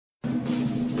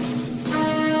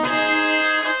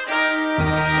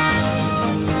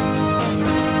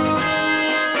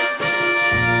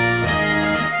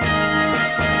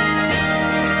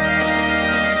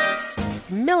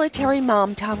Military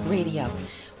Mom Talk Radio.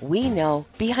 We know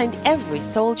behind every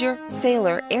soldier,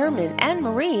 sailor, airman, and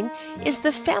Marine is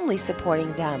the family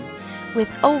supporting them. With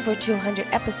over 200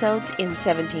 episodes in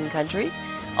 17 countries,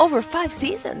 over 5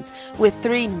 seasons, with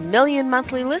 3 million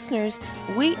monthly listeners,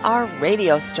 we are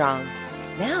radio strong.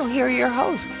 Now here are your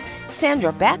hosts,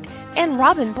 Sandra Beck and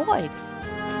Robin Boyd.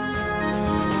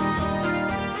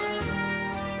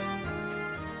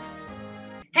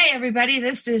 Hey everybody,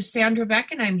 this is Sandra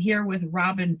Beck and I'm here with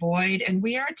Robin Boyd, and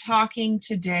we are talking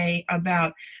today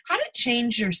about how to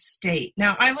change your state.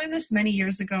 Now, I learned this many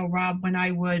years ago, Rob, when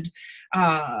I would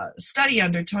study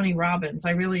under Tony Robbins.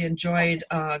 I really enjoyed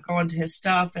going to his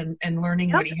stuff and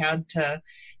learning what he had to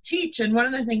teach, and one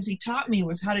of the things he taught me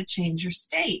was how to change your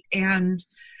state. And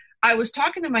I was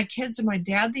talking to my kids and my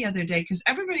dad the other day because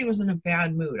everybody was in a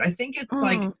bad mood. I think it's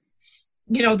like,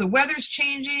 you know, the weather's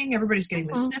changing, everybody's getting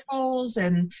the sniffles,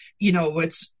 and, you know,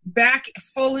 it's back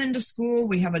full into school.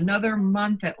 We have another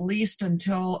month at least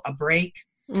until a break.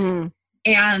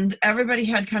 And everybody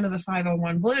had kind of the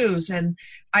 501 blues. And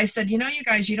I said, you know, you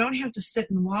guys, you don't have to sit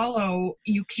and wallow.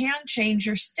 You can change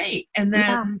your state. And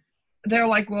then they're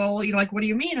like, well, you're like, what do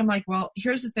you mean? I'm like, well,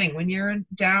 here's the thing. When you're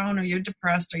down or you're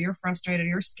depressed or you're frustrated or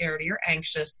you're scared or you're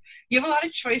anxious, you have a lot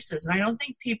of choices. And I don't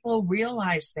think people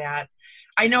realize that.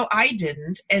 I know I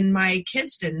didn't, and my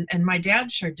kids didn't, and my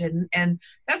dad sure didn't. And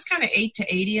that's kind of 8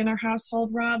 to 80 in our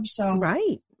household, Rob. So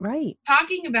Right.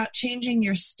 Talking about changing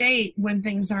your state when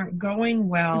things aren't going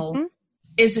well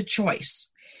is a choice.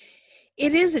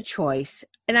 It is a choice.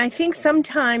 And I think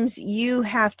sometimes you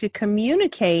have to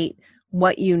communicate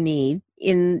what you need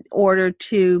in order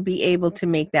to be able to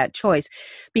make that choice,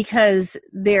 because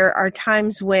there are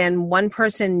times when one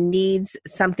person needs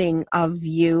something of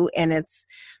you and it's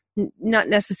not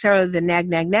necessarily the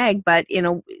nag, but, you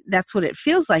know, that's what it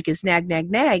feels like is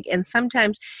nag. And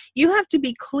sometimes you have to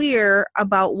be clear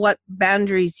about what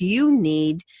boundaries you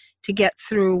need to get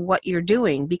through what you're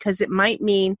doing, because it might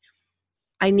mean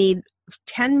I need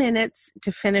 10 minutes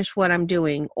to finish what I'm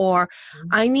doing, or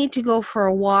I need to go for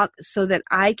a walk so that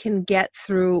I can get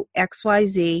through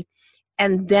XYZ,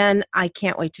 and then I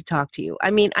can't wait to talk to you.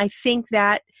 I mean, I think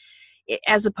that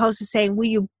as opposed to saying, will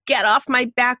you get off my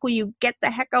back? Will you get the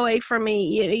heck away from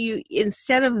me? You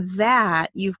instead of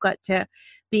that, you've got to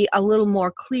be a little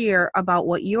more clear about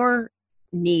what your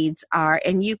needs are.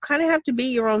 And you kind of have to be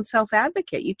your own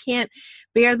self-advocate. You can't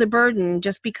bear the burden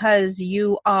just because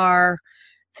you are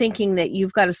thinking that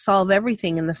you've got to solve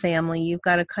everything in the family. You've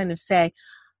got to kind of say,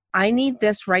 I need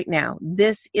this right now.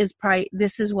 This is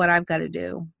what I've got to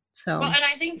do. So, well, and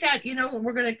I think that, you know,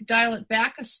 we're going to dial it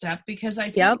back a step, because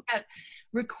I think that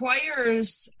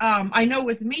requires, I know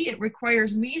with me, it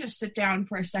requires me to sit down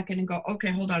for a second and go,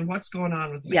 okay, hold on, what's going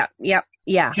on with me? Yeah.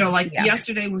 You know, like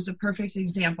yesterday was a perfect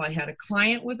example. I had a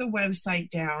client with a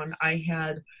website down. I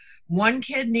had one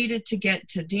kid needed to get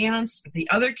to dance. The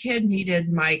other kid needed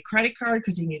my credit card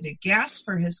because he needed gas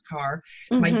for his car.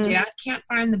 My dad can't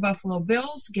find the Buffalo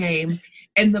Bills game,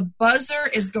 and the buzzer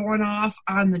is going off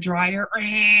on the dryer.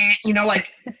 You know, like,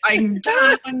 I'm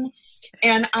done.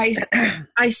 And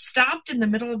I stopped in the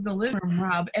middle of the living room,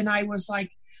 Rob, and I was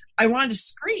like, I wanted to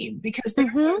scream because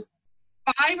there was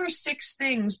 5 or 6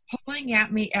 things pulling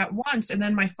at me at once, and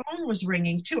then my phone was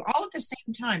ringing too, all at the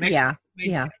same time.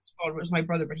 Actually, my phone was my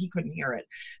brother, but he couldn't hear it,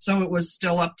 so it was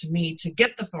still up to me to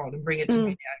get the phone and bring it to my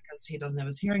dad because he doesn't have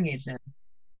his hearing aids in.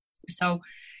 So,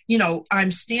 you know,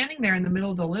 I'm standing there in the middle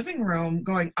of the living room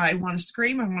going, I want to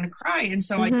scream, I want to cry, and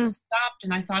so I just stopped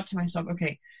and I thought to myself,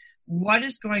 okay, what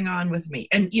is going on with me?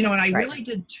 And, you know, and I really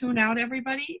did tune out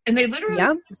everybody, and they literally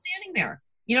were standing there.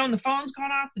 You know, and the phone's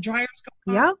gone off, the dryer's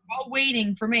gone off, all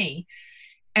waiting for me.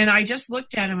 And I just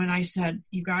looked at him and I said,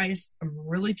 you guys, I'm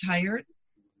really tired.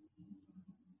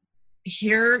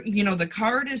 Here, you know, the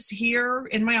card is here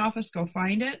in my office. Go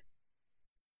find it.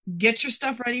 Get your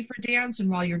stuff ready for dance. And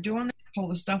while you're doing that, pull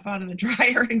the stuff out of the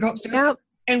dryer and go upstairs.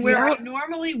 And where I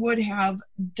normally would have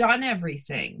done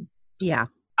everything.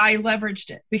 I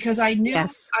leveraged it because I knew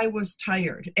I was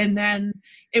tired. And then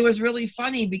it was really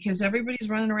funny because everybody's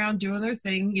running around doing their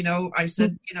thing. You know, I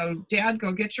said, you know, Dad,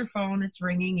 go get your phone. It's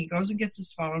ringing. He goes and gets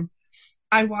his phone.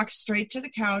 I walked straight to the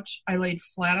couch. I laid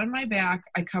flat on my back.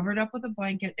 I covered up with a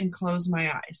blanket and closed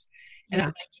my eyes. And I'm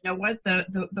like, you know what?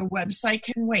 The website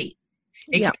can wait.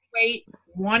 It can wait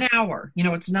 1 hour. You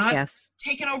know, it's not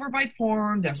taken over by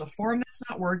porn. There's a form that's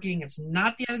not working. It's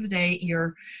not the end of the day.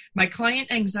 My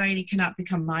client anxiety cannot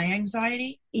become my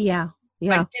anxiety. My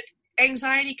kid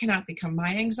anxiety cannot become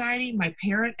my anxiety. My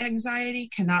parent anxiety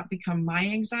cannot become my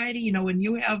anxiety. You know, when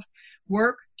you have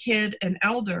work, kid, and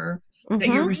elder that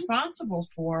you're responsible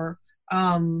for,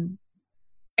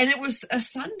 And it was a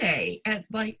Sunday at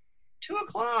like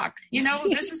 2:00.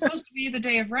 This is supposed to be the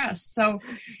day of rest. So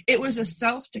it was a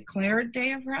self-declared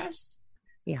day of rest.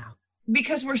 Yeah.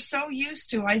 Because we're so used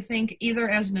to, I think, either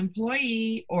as an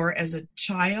employee or as a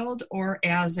child or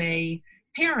as a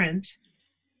parent,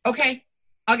 okay,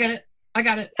 I'll get it. I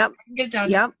got it. Yep. I can get it done.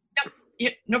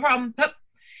 Yep. No problem. Yep.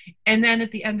 And then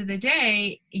at the end of the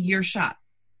day, you're shot.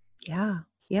 Yeah.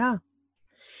 Yeah.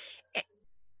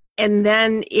 And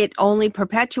then it only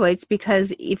perpetuates,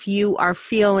 because if you are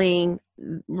feeling,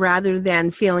 rather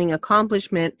than feeling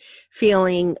accomplishment,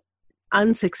 feeling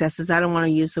unsuccesses, I don't want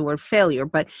to use the word failure,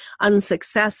 but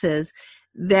unsuccesses,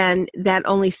 then that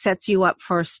only sets you up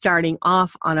for starting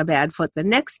off on a bad foot the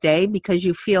next day, because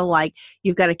you feel like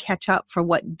you've got to catch up for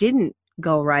what didn't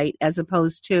go right, as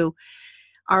opposed to,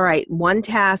 all right, one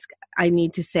task, I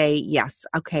need to say, yes,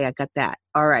 okay, I got that.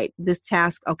 All right, this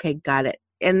task, okay, got it.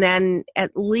 And then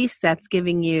at least that's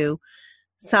giving you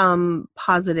some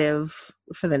positive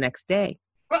for the next day.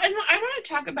 Well, and I want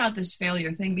to talk about this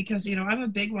failure thing because, I'm a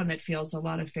big one that feels a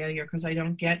lot of failure because I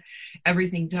don't get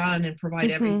everything done and provide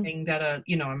everything that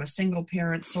I'm a single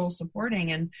parent, soul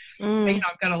supporting, and,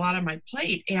 I've got a lot on my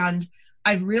plate. And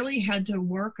I really had to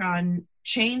work on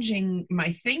changing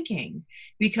my thinking,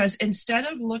 because instead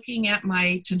of looking at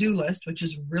my to-do list, which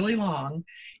is really long,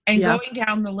 and going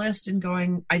down the list and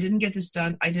going, I didn't get this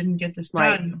done,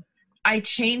 done, I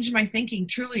changed my thinking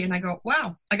truly, and I go,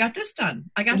 wow, I got this done.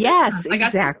 I got this done.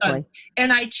 Exactly.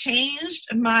 And I changed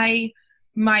my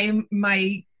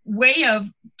way of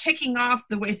ticking off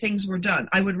the way things were done.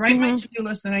 I would write my to-do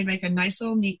list, and I'd make a nice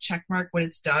little neat check mark when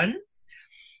it's done.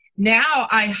 Now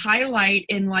I highlight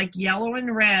in like yellow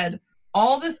and red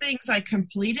all the things I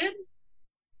completed,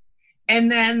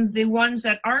 and then the ones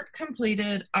that aren't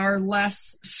completed are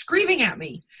less screaming at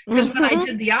me. Because when I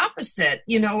did the opposite,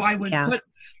 I would put,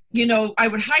 I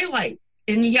would highlight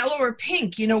in yellow or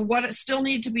pink, what still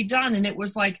needed to be done. And it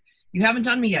was like, you haven't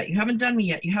done me yet. You haven't done me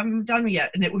yet. You haven't done me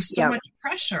yet. And it was so much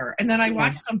pressure. And then I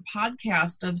watched some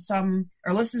podcast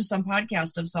listened to some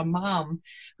podcast of some mom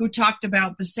who talked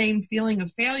about the same feeling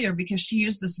of failure because she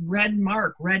used this red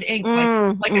mark, red ink,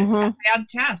 like a bad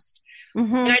test.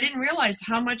 And I didn't realize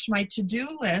how much my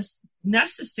to-do list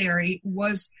necessary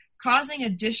was causing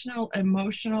additional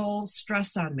emotional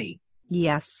stress on me.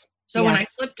 Yes. So when I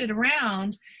flipped it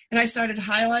around and I started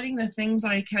highlighting the things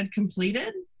I had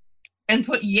completed and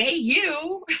put, yay,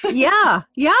 you. Yeah.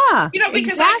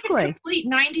 Because I could complete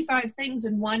 95 things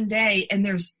in one day and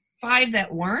there's 5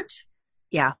 that weren't.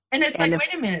 Yeah. And it's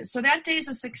wait a minute. So that day's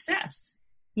a success.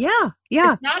 Yeah.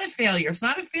 It's not a failure. It's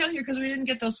not a failure because we didn't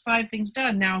get those 5 things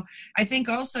done. Now, I think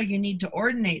also you need to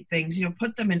ordinate things,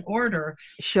 put them in order.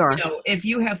 Sure. If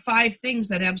you have 5 things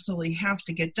that absolutely have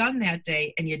to get done that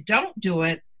day and you don't do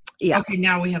it, okay,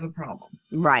 now we have a problem.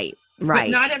 Right. But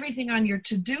not everything on your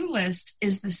to-do list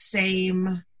is the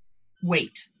same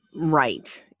weight.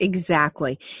 Right.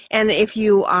 Exactly. And if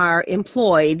you are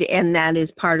employed and that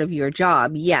is part of your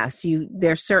job, yes,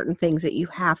 there's certain things that you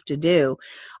have to do.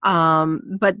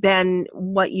 But then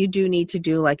what you do need to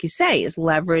do, like you say, is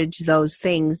leverage those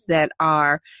things that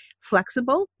are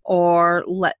flexible or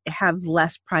have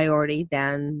less priority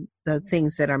than the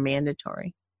things that are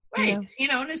mandatory. Right. And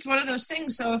it's one of those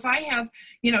things. So if I have,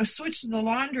 switch the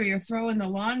laundry or throw in the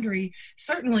laundry,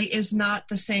 certainly is not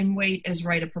the same weight as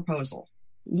write a proposal.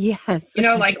 Yes.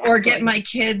 Or get my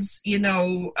kid's,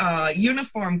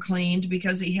 uniform cleaned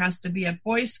because he has to be at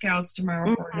Boy Scouts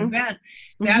tomorrow for an event.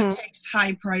 That takes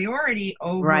high priority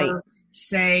over,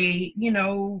 say,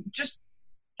 just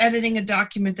editing a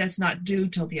document that's not due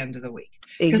till the end of the week.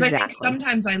 Because I think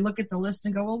sometimes I look at the list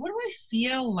and go, well, what do I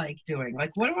feel like doing?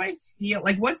 Like, what do I feel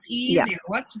like? What's easier?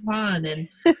 What's fun? And,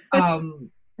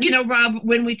 Rob,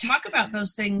 when we talk about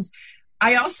those things,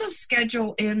 I also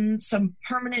schedule in some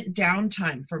permanent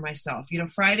downtime for myself.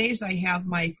 Fridays I have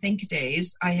my think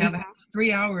days. I have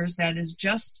 3 hours that is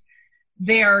just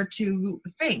there to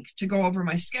think, to go over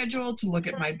my schedule, to look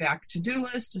at my back to-do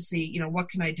list, to see, what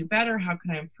can I do better? How can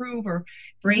I improve? Or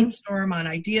brainstorm on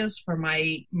ideas for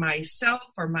myself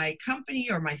or my company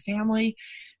or my family.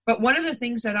 But one of the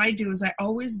things that I do is I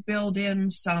always build in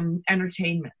some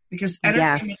entertainment because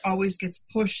entertainment always gets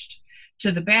pushed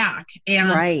to the back.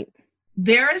 And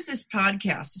there is this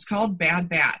podcast. It's called Bad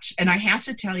Batch. And I have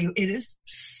to tell you, it is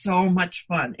so much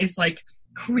fun. It's like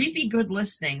creepy good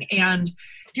listening. And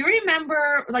do you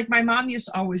remember, like my mom used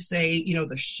to always say,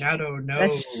 the shadow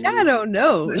knows. The shadow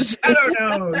knows. The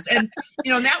shadow knows. And,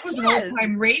 that was an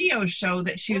old-time radio show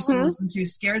that she used to listen to,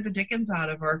 scared the dickens out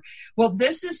of her. Well,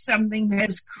 this is something that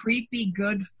is creepy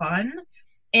good fun.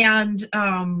 And,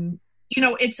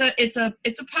 it's a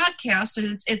podcast,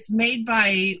 and it's made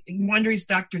by Wondery's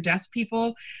Dr. Death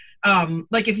people.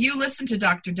 Like if you listen to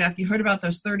Dr. Death, you heard about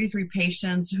those 33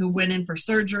 patients who went in for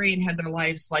surgery and had their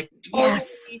lives like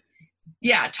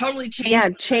totally changed. Yeah,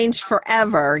 changed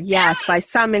forever. Yes, by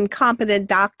some incompetent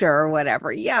doctor or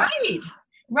whatever. Yeah.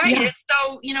 Right. Yeah. And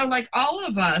so, like all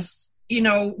of us,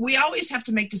 we always have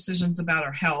to make decisions about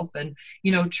our health and,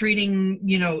 treating,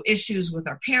 issues with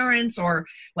our parents or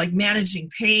like managing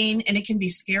pain. And it can be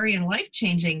scary and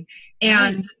life-changing.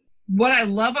 And what I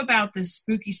love about this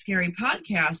Spooky Scary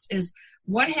podcast is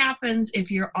what happens if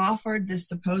you're offered this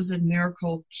supposed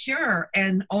miracle cure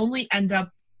and only end up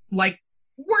like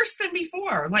worse than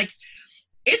before. Like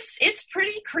it's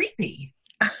pretty creepy.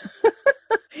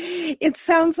 It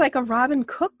sounds like a Robin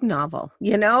Cook novel,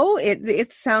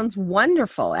 it sounds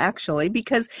wonderful actually,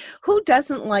 because who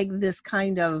doesn't like this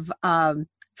kind of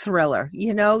thriller?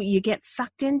 You get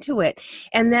sucked into it.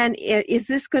 And then is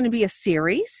this going to be a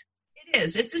series? It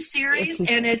is. It's a series.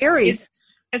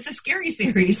 It's a scary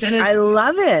series, and I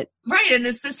love it. Right, and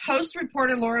it's this host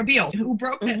reporter Laura Beale who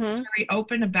broke that story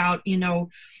open about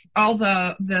all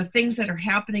the things that are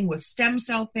happening with stem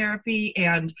cell therapy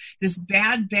and this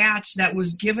bad batch that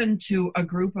was given to a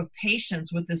group of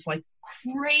patients with this like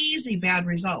crazy bad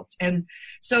results. And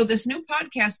so this new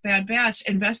podcast, Bad Batch,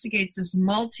 investigates this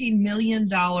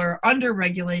multi-million-dollar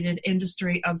underregulated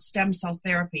industry of stem cell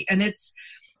therapy, and it's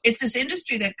this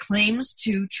industry that claims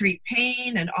to treat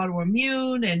pain and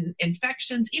autoimmune and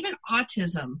infections, even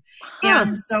autism.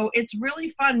 And so it's really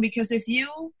fun because if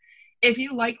you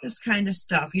like this kind of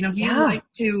stuff, if you like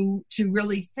to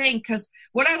really think, because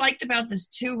what I liked about this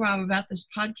too, Rob, about this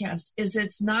podcast is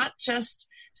it's not just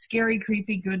scary,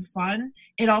 creepy, good fun.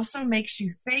 It also makes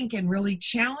you think and really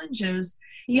challenges,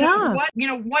 what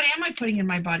am I putting in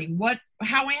my body?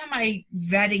 How am I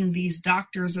vetting these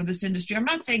doctors or this industry? I'm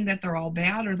not saying that they're all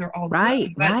bad or they're all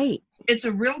good, but it's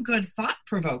a real good thought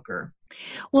provoker.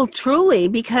 Well, truly,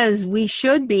 because we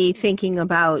should be thinking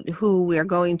about who we're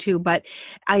going to, but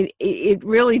it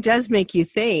really does make you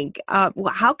think,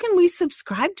 how can we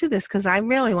subscribe to this? Because I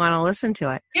really want to listen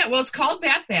to it. Yeah, well, it's called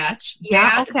Bad Batch.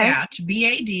 Bad Batch,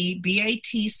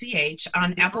 BADBATCH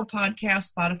on Apple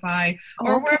Podcasts, Spotify,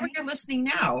 or wherever you're listening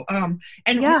now. And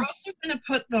we're also going to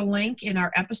put the link in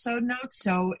our episode notes.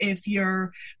 So if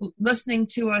you're listening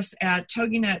to us at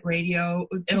TogiNet Radio,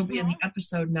 it'll be in the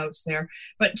episode notes there.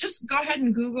 But just go ahead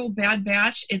and Google Bad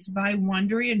Batch. It's by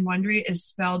Wondery, and Wondery is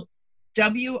spelled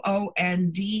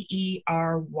WONDERY,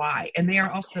 and they are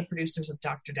also the producers of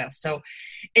Dr. Death. So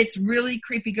it's really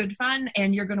creepy good fun,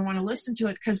 and you're going to want to listen to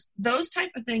it because those type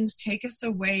of things take us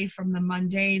away from the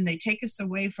mundane. They take us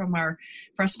away from our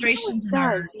frustrations and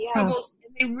our troubles,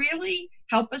 and they really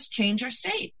help us change our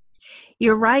state.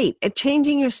 You're right.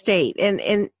 Changing your state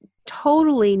and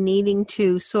totally needing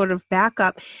to sort of back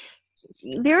up.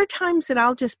 There are times that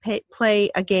I'll just play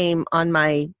a game on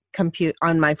my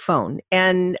on my phone,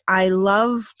 and I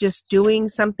love just doing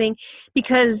something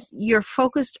because you're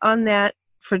focused on that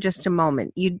for just a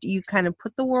moment. You kind of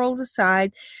put the world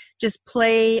aside, just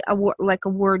play like a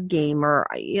word game, or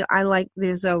I like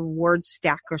there's a word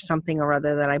stack or something or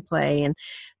other that I play, and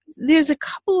there's a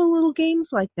couple of little games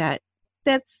like that.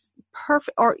 That's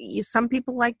perfect. Or some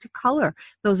people like to color,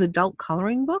 those adult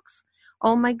coloring books.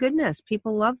 Oh my goodness,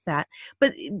 people love that.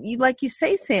 But like you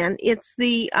say, San, it's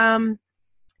the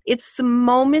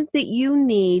moment that you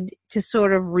need to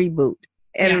sort of reboot.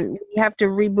 And we have to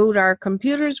reboot our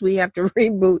computers. We have to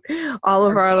reboot all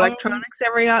of our electronics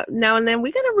every now and then.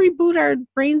 We got to reboot our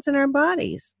brains and our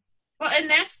bodies. Well, and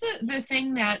that's the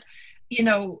thing that,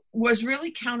 was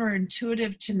really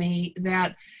counterintuitive to me,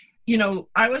 that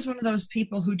I was one of those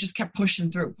people who just kept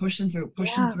pushing through.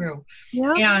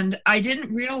 Yeah. And I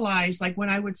didn't realize, like, when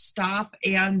I would stop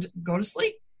and go to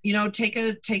sleep, take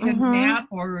a nap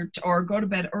or go to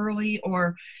bed early,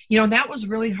 or, that was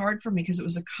really hard for me because it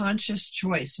was a conscious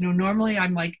choice. Normally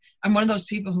I'm one of those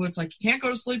people who it's like, you can't go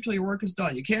to sleep till your work is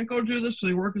done. You can't go do this till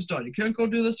your work is done. You can't go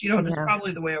do this. And it's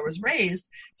probably the way I was raised.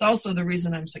 It's also the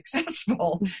reason I'm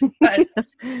successful.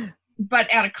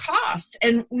 But at a cost.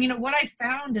 And, what I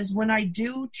found is when I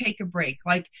do take a break,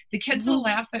 like the kids will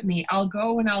laugh at me. I'll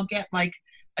go and I'll get like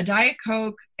a Diet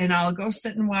Coke and I'll go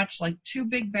sit and watch like 2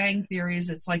 Big Bang Theories.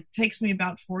 It's like, takes me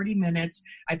about 40 minutes.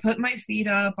 I put my feet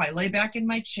up, I lay back in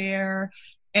my chair,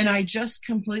 and I just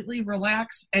completely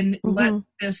relax and let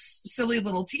this silly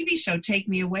little TV show take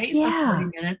me away for 40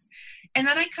 minutes. And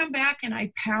then I come back and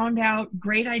I pound out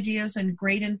great ideas and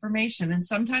great information. And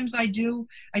sometimes I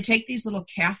take these little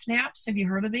calf naps. Have you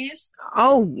heard of these?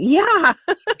 Oh, yeah.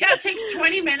 Yeah, it takes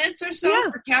 20 minutes or so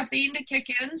Yeah. for caffeine to kick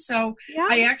in. So Yeah.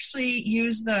 I actually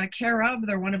use the Care of,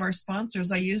 they're one of our sponsors.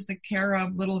 I use the Care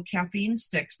of little caffeine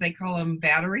sticks. They call them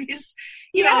batteries.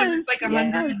 You know, it's like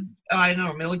 100, I don't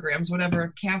know, milligrams, whatever,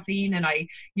 of caffeine. And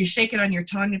you shake it on your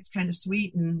tongue. It's kind of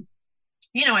sweet. And,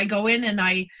 you know, I go in and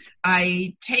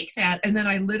I take that, and then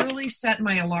I literally set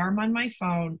my alarm on my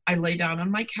phone. I lay down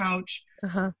on my couch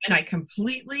and I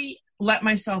completely let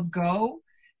myself go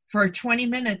for 20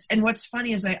 minutes. And what's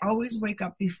funny is I always wake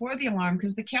up before the alarm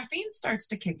because the caffeine starts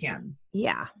to kick in.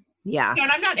 Yeah. Yeah. You know,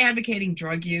 and I'm not advocating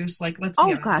drug use. Like, let's be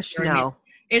honest. Oh, gosh, here. no.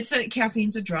 I mean,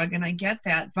 caffeine's a drug, and I get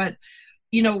that. But,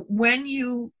 you know, when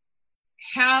you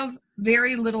have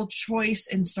very little choice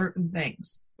in certain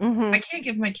things, I can't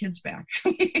give my kids back.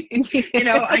 You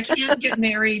know, I can't get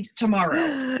married tomorrow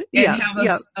and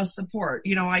have a support.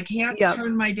 You know, I can't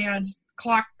turn my dad's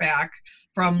clock back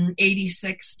from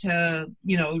 86 to,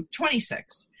 you know,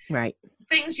 26. Right.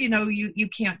 Things, you know, you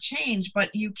can't change, but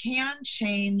you can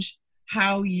change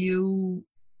how you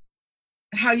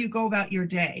go about your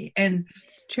day. And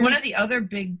one of the other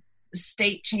big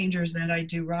state changers that I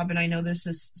do, Rob, and I know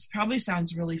this probably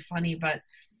sounds really funny, but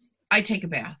I take a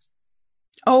bath.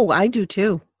 Oh, I do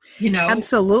too. You know,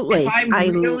 absolutely. If I'm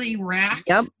really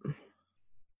racked.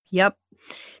 Yep.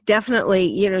 Definitely,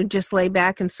 you know, just lay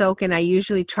back and soak. And I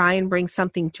usually try and bring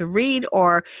something to read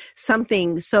or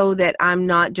something so that I'm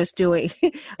not just doing,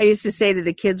 I used to say to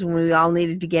the kids when we all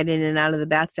needed to get in and out of the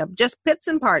bathtub, just pits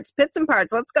and parts, let's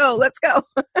go.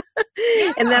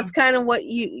 And that's kind of what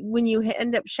when you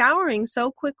end up showering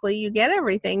so quickly, you get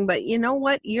everything, but you know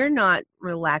what? You're not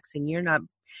relaxing. You're not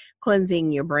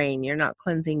cleansing your brain. You're not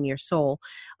cleansing your soul.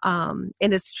 And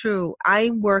it's true. I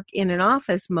work in an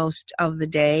office most of the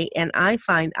day, and I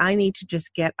find I need to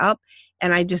just get up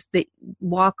and I just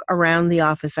walk around the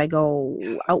office. I go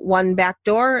out one back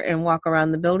door and walk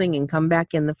around the building and come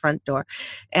back in the front door.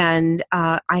 And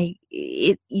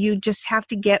you just have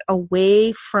to get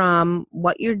away from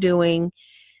what you're doing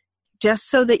just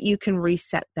so that you can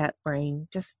reset that brain.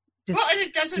 Well, and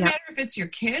it doesn't matter if it's your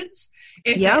kids,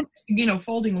 if it's, you know,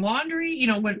 folding laundry, you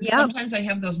know, when sometimes I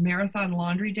have those marathon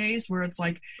laundry days where it's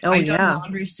like, I've done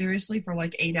laundry seriously for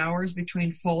like 8 hours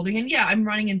between folding. And I'm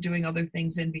running and doing other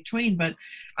things in between, but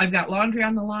I've got laundry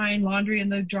on the line, laundry in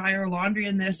the dryer, laundry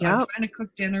in this. I'm trying to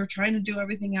cook dinner, trying to do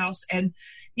everything else. And,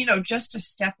 you know, just to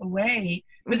step away.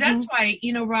 But that's why,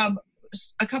 you know, Rob,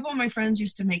 a couple of my friends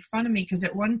used to make fun of me because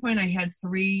at one point I had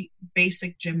 3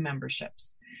 basic gym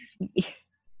memberships.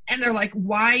 And they're like,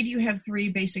 why do you have 3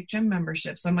 basic gym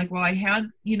memberships? I'm like, well, I had,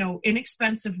 you know,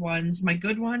 inexpensive ones. My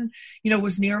good one, you know,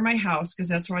 was near my house because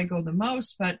that's where I go the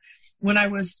most. But when I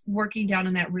was working down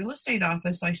in that real estate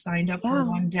office, I signed up for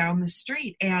one down the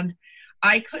street. And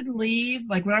I could leave,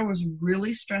 like when I was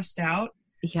really stressed out,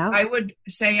 I would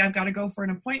say, I've got to go for an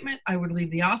appointment. I would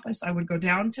leave the office. I would go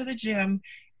down to the gym.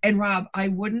 And Rob, I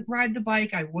wouldn't ride the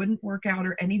bike. I wouldn't work out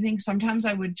or anything. Sometimes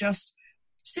I would just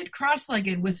sit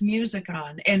cross-legged with music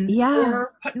on and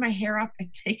or putting my hair up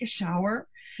and take a shower.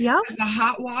 The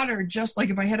hot water, just like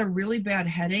if I had a really bad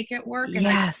headache at work and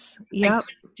I couldn't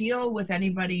deal with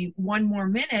anybody one more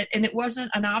minute, and it wasn't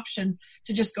an option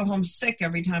to just go home sick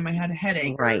every time I had a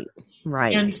headache. Right.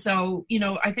 And so, you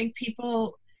know, I think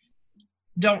people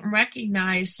don't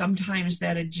recognize sometimes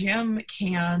that a gym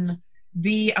can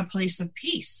be a place of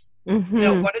peace. You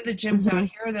know, one of the gyms out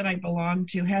here that I belong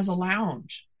to has a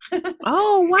lounge.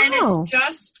 Oh, wow.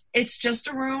 And it's just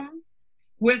a room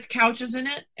with couches in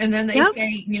it. And then they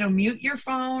say, you know, mute your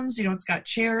phones. You know, it's got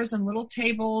chairs and little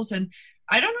tables. And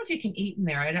I don't know if you can eat in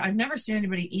there. I've never seen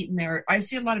anybody eat in there. I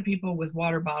see a lot of people with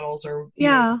water bottles or, you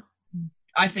know,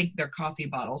 I think they're coffee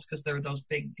bottles because they're those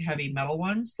big, heavy metal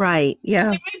ones. Right. Yeah.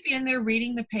 But they might be in there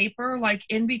reading the paper, like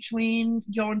in between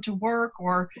going to work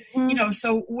or, you know,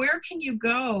 so where can you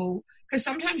go? Because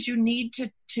sometimes you need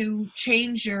to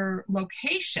change your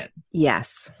location.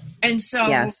 Yes. And so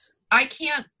I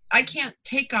can't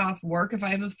take off work if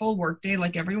I have a full work day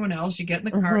like everyone else. You get in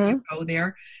the car, you go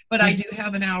there. But I do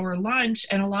have an hour lunch.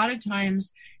 And a lot of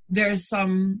times there's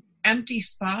some empty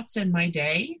spots in my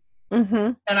day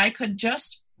that I could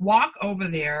just walk over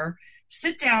there,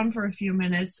 sit down for a few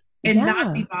minutes, and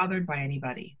not be bothered by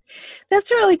anybody. That's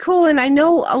really cool. And I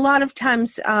know a lot of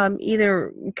times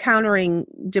either countering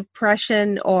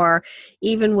depression or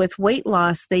even with weight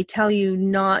loss, they tell you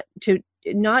not to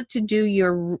not to do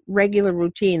your regular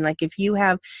routine. Like if you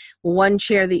have one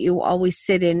chair that you always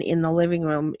sit in the living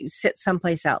room, sit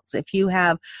someplace else. If you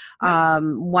have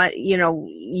what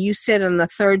you sit on the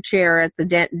third chair at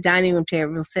the dining room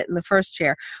table, sit in the first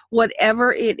chair.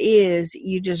 Whatever it is,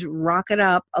 you just rock it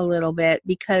up a little bit,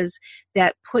 because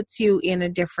that puts you in a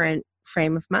different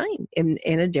frame of mind, in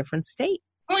a different state.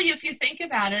 Well, if you think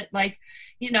about it, like,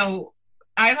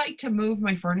 I like to move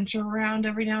my furniture around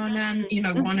every now and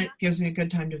then. One, it gives me a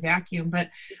good time to vacuum, but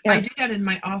I do that in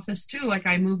my office too. Like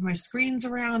I move my screens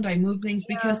around, I move things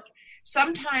because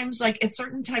sometimes, like at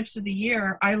certain types of the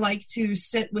year, I like to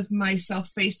sit with myself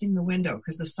facing the window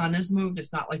because the sun has moved.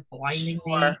 It's not like blinding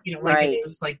me, like it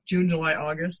is like June, July,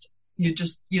 August. You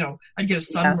just, I'd get a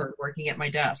sunburn working at my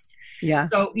desk. Yeah.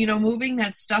 So, moving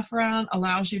that stuff around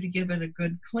allows you to give it a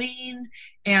good clean.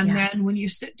 And then when you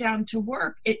sit down to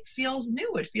work, it feels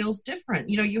new. It feels different.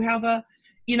 You have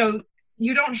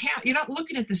you're not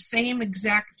looking at the same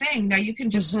exact thing. Now you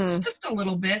can just shift a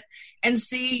little bit and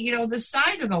see, the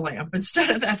side of the lamp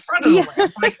instead of that front of the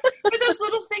lamp. Like, but those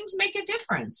little things make a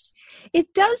difference.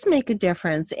 It does make a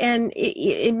difference. And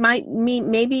it might mean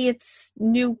maybe it's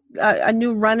a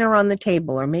new runner on the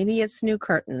table, or maybe it's new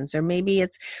curtains, or maybe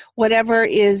it's whatever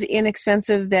is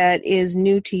inexpensive that is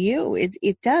new to you.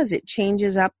 It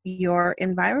changes up your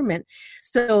environment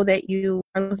so that you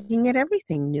are looking at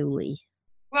everything newly.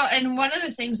 Well, and one of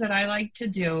the things that I like to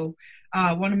do,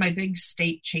 one of my big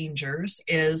state changers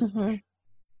is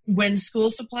when school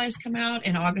supplies come out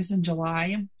in August and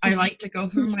July, I like to go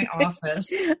through my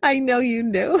office. I know you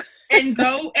do. And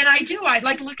I do. I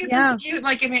like look at this cute,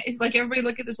 like everybody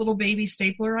look at this little baby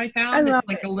stapler I found. It's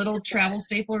like a little travel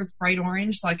stapler. It's bright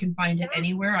orange, so I can find it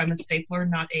anywhere. I'm a stapler,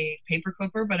 not a paper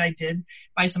clipper, but I did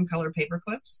buy some color paper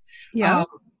clips. Yeah.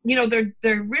 They're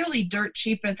really dirt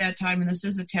cheap at that time, and this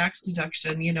is a tax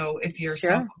deduction, if you're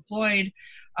self-employed.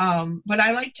 But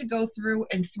I like to go through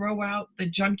and throw out the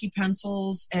junky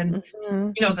pencils and,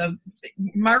 the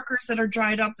markers that are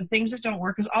dried up, the things that don't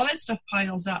work, because all that stuff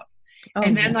piles up. Oh,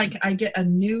 and then I get a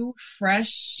new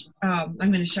fresh, I'm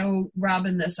going to show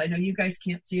Robin this. I know you guys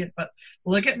can't see it, but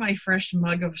look at my fresh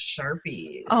mug of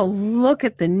Sharpies. Oh, look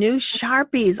at the new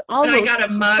Sharpies. I got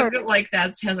a mug like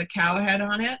that has a cow head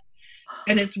on it.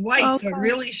 And it's white, so it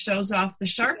really shows off the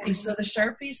Sharpies. So the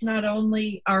Sharpies not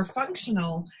only are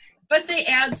functional, but they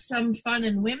add some fun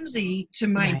and whimsy to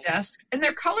my desk. And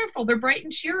they're colorful. They're bright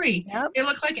and cheery. Yep. They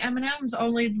look like M&Ms,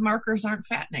 only the markers aren't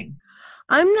fattening.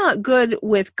 I'm not good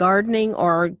with gardening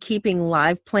or keeping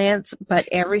live plants, but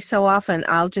every so often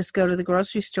I'll just go to the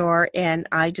grocery store and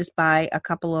I just buy a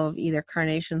couple of either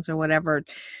carnations or whatever.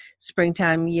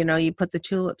 Springtime, you put the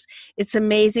tulips. It's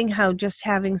amazing how just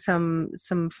having some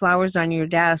flowers on your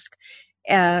desk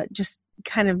just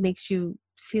kind of makes you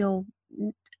feel,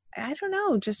 I don't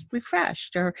know, just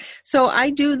refreshed. So I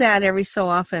do that every so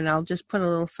often. I'll just put a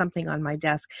little something on my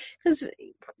desk because,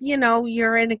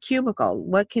 you're in a cubicle.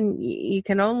 You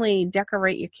can only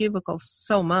decorate your cubicle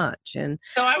so much. And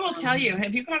so I will tell you,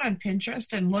 have you gone on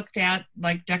Pinterest and looked at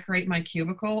decorate my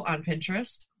cubicle on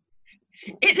Pinterest?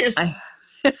 It is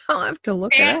I'll have to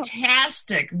look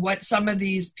fantastic what some of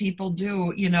these people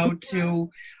do, to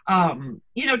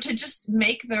just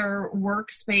make their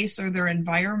workspace or their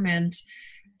environment,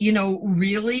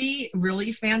 really,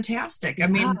 really fantastic. I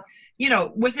mean,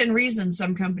 within reason,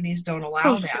 some companies don't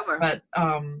allow that, sure. But,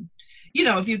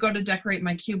 if you go to decorate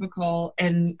my cubicle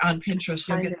and on Pinterest,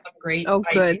 you'll get some great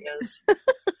ideas.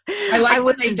 I like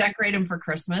when they decorate them for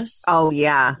Christmas. Oh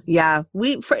yeah. Yeah.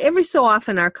 For every so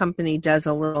often our company does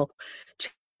a little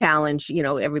challenge,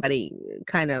 everybody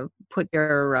kind of put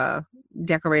your,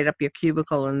 decorate up your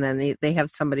cubicle, and then they have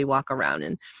somebody walk around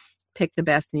and pick the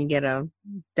best, and you get a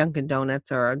Dunkin'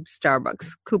 Donuts or a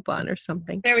Starbucks coupon or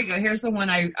something. There we go. Here's the one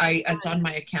it's on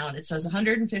my account. It says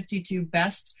 152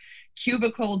 best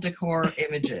cubicle decor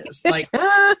images. And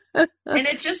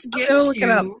it just gives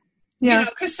you,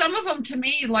 because some of them to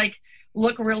me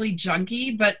look really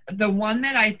junky, but the one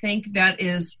that I think that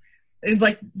is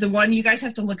the one, you guys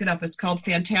have to look it up. It's called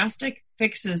Fantastic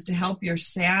Fixes to Help Your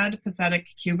Sad, Pathetic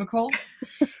Cubicle.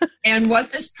 And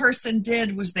what this person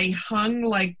did was they hung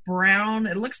brown,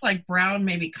 it looks like brown,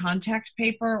 maybe contact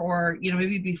paper or,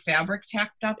 maybe be fabric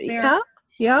tacked up there.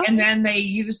 Yeah. And then they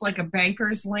used a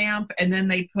banker's lamp, and then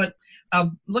they put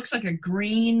looks like a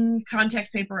green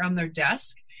contact paper on their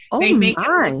desk. They make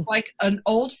it look like an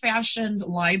old-fashioned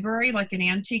library, like an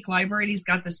antique library. He's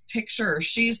got this picture, or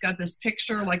she's got this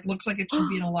picture, looks like it should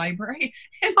be in a library.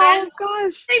 And then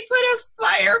gosh, they put a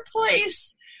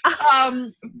fireplace,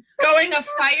 going a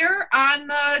fire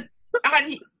on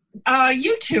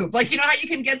YouTube. How you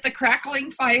can get the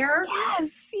crackling fire?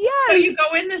 So Yes. you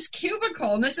go in this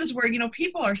cubicle, and this is where,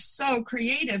 people are so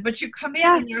creative, but you come in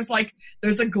Yeah. and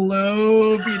there's a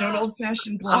globe, an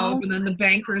old-fashioned globe, Oh, and then the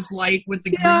banker's light with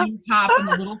the yeah. green top and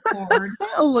the little cord.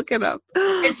 I'll look it up.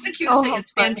 It's the cutest Oh, thing. how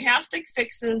It's funny. fantastic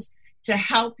fixes to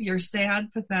help your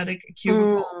sad, pathetic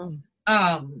cubicle.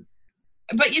 Mm.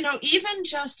 But even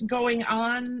just going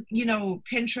on,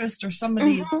 Pinterest or some of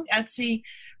these Mhm. Etsy,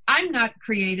 I'm not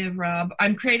creative, Rob.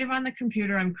 I'm creative on the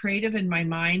computer. I'm creative in my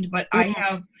mind, but I Mhm.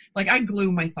 have, I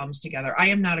glue my thumbs together. I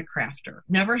am not a crafter.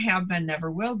 Never have been,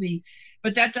 never will be.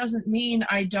 But that doesn't mean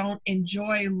I don't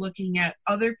enjoy looking at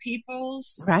other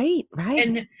people's. Right.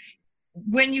 And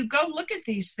when you go look at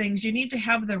these things, you need to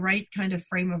have the right kind of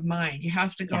frame of mind. You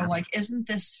have to go Yeah. Isn't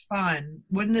this fun?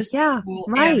 Wouldn't this be Yeah. cool?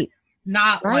 And Right.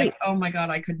 not Right. oh my God,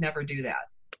 I could never do that.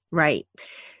 Right.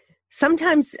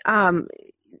 Sometimes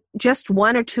just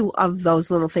one or two of those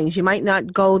little things, you might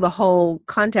not go the whole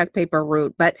contact paper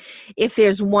route, but if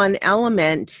there's one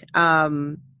element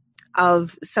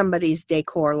of somebody's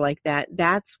decor like that,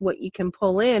 that's what you can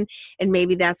pull in, and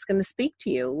maybe that's going to speak to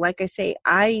you. Like I say,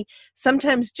 I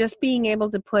sometimes just being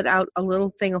able to put out a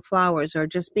little thing of flowers, or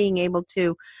just being able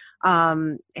to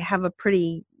have a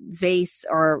pretty vase,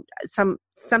 or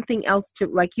something else, to,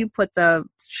 like you put the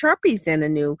Sharpies in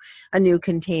a new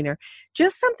container,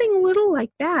 just something little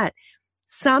like that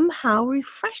somehow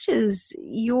refreshes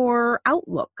your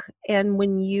outlook. And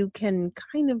when you can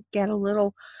kind of get a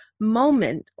little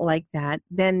moment like that,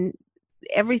 then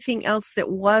everything else that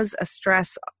was a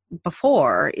stress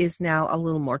before is now a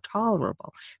little more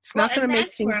tolerable. It's not going to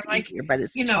make things easier, but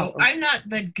it's tolerable. I'm not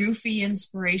the goofy,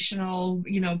 inspirational,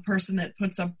 person that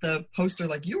puts up the poster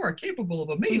you are capable of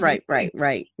amazing. Right.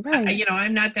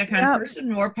 I'm not that kind of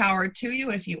person. More power to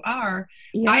you if you are.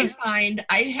 Yeah. I find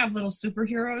I have little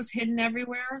superheroes hidden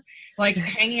everywhere.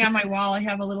 Hanging on my wall, I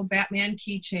have a little Batman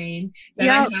keychain. Then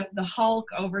I have the Hulk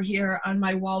over here on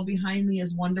my wall behind me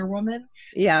is Wonder Woman.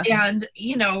 Yeah. And,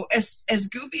 as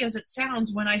goofy as it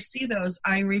sounds, when I see those,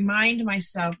 I remind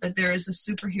myself that there is a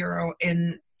superhero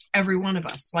in every one of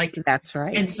us. That's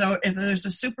right. And so if there's a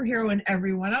superhero in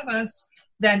every one of us,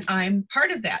 then I'm part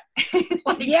of that.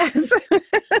 Yes.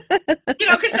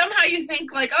 Because somehow you think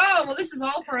oh, well, this is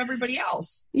all for everybody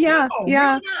else. Yeah. No,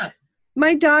 yeah. Really not.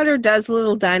 My daughter does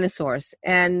little dinosaurs,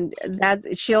 and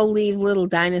that she'll leave little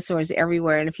dinosaurs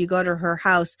everywhere. And if you go to her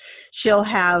house, she'll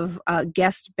have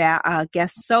guest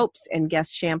soaps and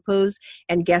guest shampoos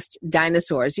and guest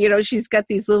dinosaurs. She's got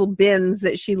these little bins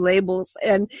that she labels,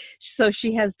 and so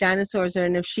she has dinosaurs.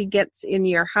 And if she gets in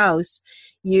your house,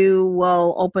 you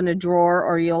will open a drawer,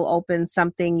 or you'll open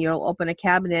a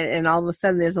cabinet, and all of a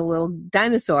sudden there's a little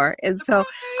dinosaur. And so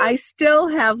I still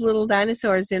have little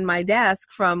dinosaurs in my desk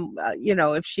from,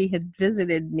 if she had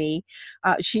visited me.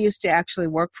 She used to actually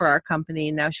work for our company,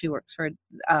 and now she works for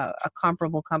a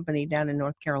comparable company down in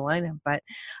North Carolina. But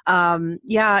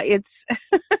it's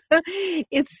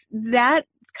it's that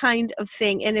kind of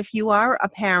thing. And if you are a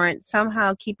parent,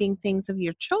 somehow keeping things of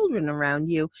your children around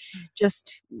you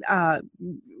just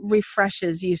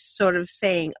refreshes you, sort of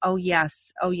saying, oh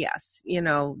yes,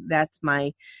 that's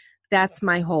my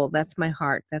whole, that's my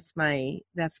heart, that's my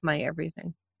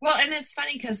everything. Well, and it's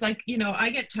funny because, I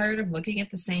get tired of looking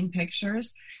at the same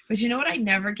pictures, but you know what I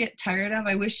never get tired of?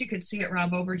 I wish you could see it,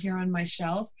 Rob, over here on my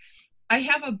shelf. I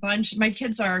have a bunch. My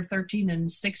kids are 13 and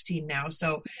 16 now,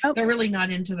 so they're really not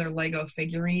into their Lego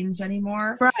figurines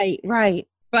anymore. Right.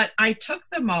 But I took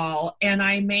them all and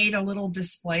I made a little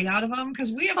display out of them,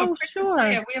 because we have a Princess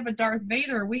Leia, we have a Darth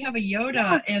Vader, we have a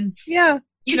Yoda, and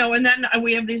and then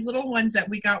we have these little ones that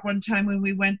we got one time when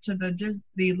we went to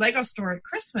the Lego store at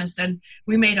Christmas, and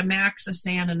we made a Max, a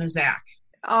Sam, and a Zach.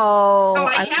 Oh, so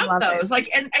I have those. It.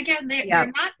 And again, they're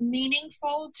not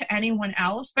meaningful to anyone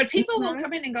else, but people will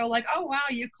come in and go oh wow,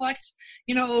 you collect,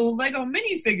 Lego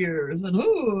minifigures,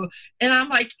 and I'm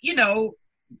like,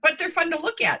 but they're fun to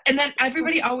look at. And then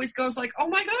everybody always goes oh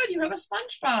my God, you have a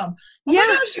SpongeBob. Oh my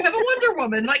gosh, you have a Wonder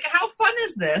Woman. How fun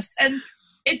is this? And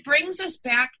it brings us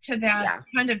back to that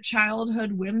kind of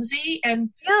childhood whimsy.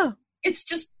 And it's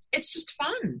just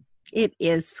fun. It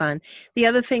is fun. The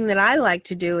other thing that I like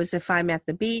to do is, if I'm at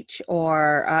the beach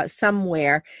or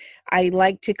somewhere, I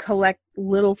like to collect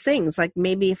little things. Like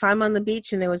maybe if I'm on the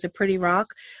beach and there was a pretty rock,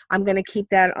 I'm going to keep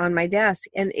that on my desk.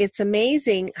 And it's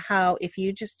amazing how if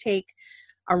you just take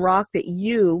a rock that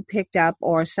you picked up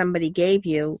or somebody gave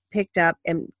you, picked up,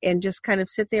 and just kind of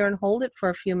sit there and hold it for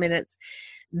a few minutes,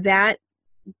 that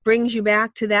brings you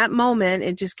back to that moment.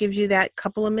 It just gives you that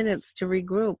couple of minutes to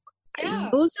regroup. Yeah.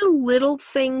 Those are little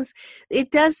things.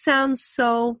 It does sound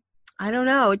so, I don't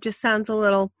know, it just sounds a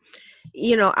little,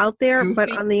 out there. Goofy.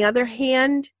 But on the other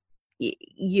hand,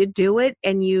 you do it,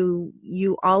 and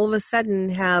you all of a sudden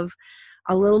have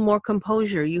a little more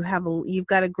composure. You've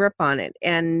got a grip on it,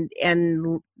 and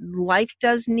life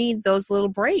does need those little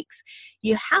breaks.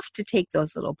 You have to take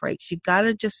those little breaks. You got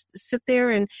to just sit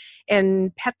there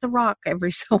and pet the rock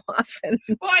every so often.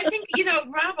 Well, I think,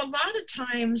 Rob, a lot of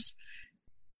times,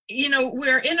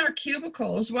 we're in our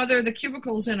cubicles, whether the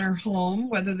cubicle's in our home,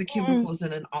 whether the cubicle's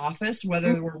in an office,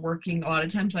 whether we're working. A lot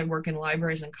of times I work in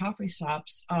libraries and coffee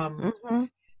shops.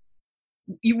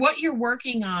 What you're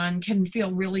working on can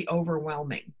feel really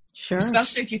overwhelming. Sure.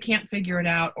 Especially if you can't figure it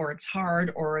out, or it's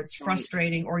hard, or it's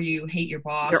frustrating, or you hate your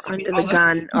boss. You're under the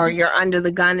gun, or you're under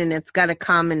the gun, and it's got to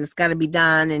come and it's got to be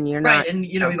done, and you're not. Right, and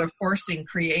they're forcing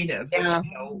creative,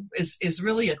 which is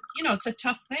really it's a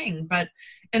tough thing. But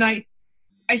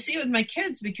I see it with my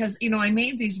kids because I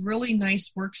made these really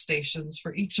nice workstations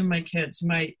for each of my kids.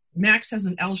 My Max has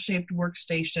an L-shaped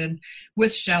workstation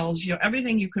with shelves,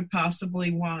 everything you could possibly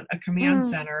want, a command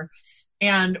center.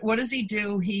 And what does he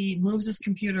do? He moves his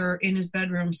computer in his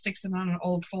bedroom, sticks it on an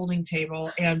old folding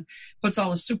table, and puts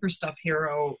all the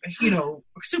superhero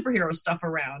stuff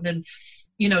around. And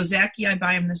Zachy, I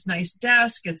buy him this nice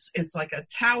desk. It's like a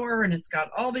tower, and it's got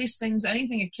all these things,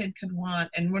 anything a kid could want.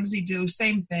 And what does he do?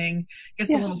 Same thing.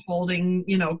 Gets a little folding,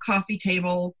 coffee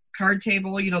table, card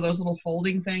table, those little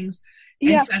folding things,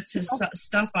 and sets his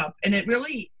stuff up. And it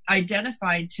really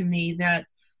identified to me that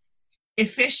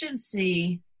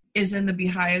efficiency is in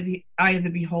the eye of the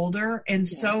beholder, and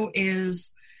so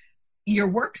is your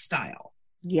work style.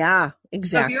 Yeah,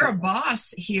 exactly. So if you're a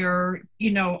boss here,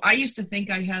 I used to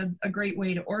think I had a great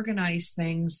way to organize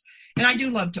things, and I do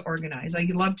love to organize. I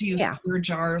love to use clear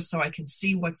jars so I can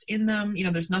see what's in them.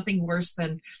 There's nothing worse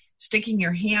than sticking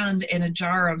your hand in a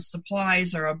jar of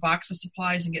supplies or a box of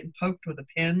supplies and getting poked with a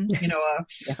pin,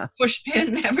 a push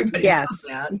pin. Everybody does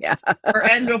that. Yeah. Or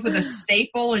end up with a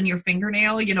staple in your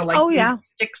fingernail,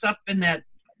 sticks up and that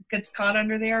gets caught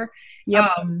under there. Yep.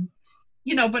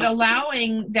 But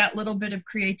allowing that little bit of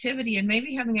creativity and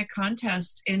maybe having a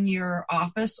contest in your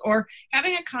office or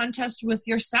having a contest with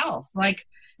yourself. Like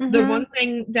the one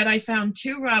thing that I found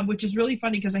too, Rob, which is really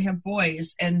funny because I have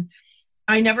boys and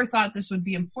I never thought this would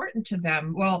be important to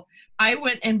them. Well, I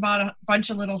went and bought a bunch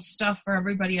of little stuff for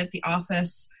everybody at the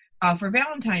office for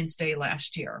Valentine's Day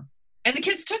last year. And the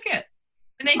kids took it.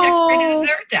 And they decorated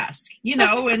their desk,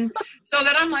 and so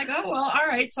then I'm like, oh, well, all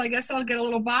right. So I guess I'll get a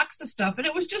little box of stuff. And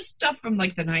it was just stuff from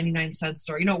like the 99-cent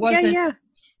store. It wasn't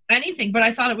anything, but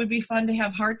I thought it would be fun to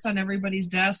have hearts on everybody's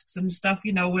desks and stuff,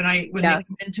 when they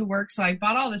come into work. So I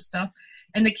bought all this stuff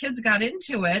and the kids got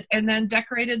into it and then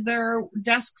decorated their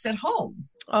desks at home.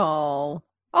 Oh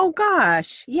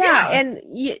gosh. Yeah. And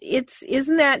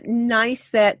isn't that nice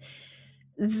that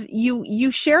you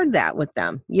shared that with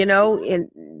them,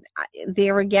 and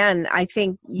there again, I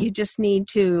think you just need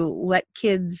to let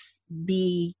kids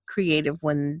be creative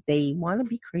when they want to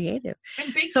be creative.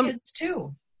 And big kids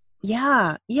too.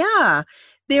 Yeah.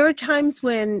 There are times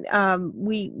when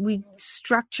we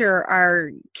structure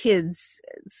our kids'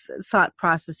 thought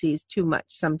processes too much.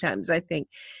 Sometimes I think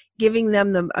giving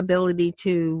them the ability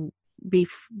to be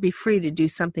free to do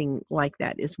something like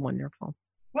that is wonderful.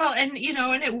 Well, and,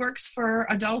 and it works for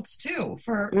adults too,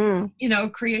 for,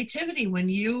 creativity. When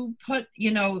you put,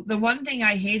 the one thing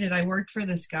I hated, I worked for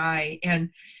this guy and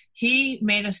he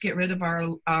made us get rid of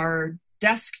our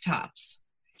desktops.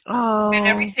 Oh. And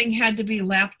everything had to be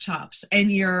laptops, and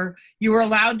you were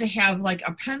allowed to have like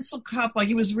a pencil cup. Like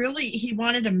he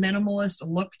wanted a minimalist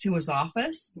look to his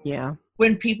office. Yeah.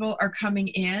 When people are coming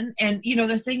in. And,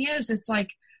 the thing is, it's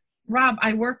like, Rob,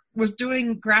 I was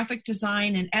doing graphic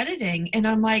design and editing, and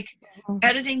I'm like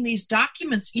editing these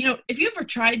documents. If you ever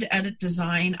tried to edit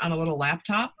design on a little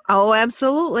laptop. Oh,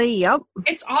 absolutely. Yep.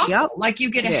 It's awful. Yep. Like you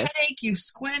get a headache, you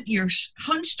squint, you're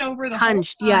hunched over the whole time.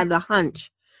 Yeah, the hunch.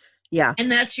 Yeah.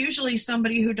 And that's usually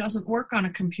somebody who doesn't work on a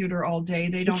computer all day.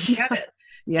 They don't get it.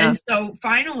 Yeah. And so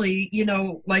finally,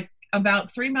 like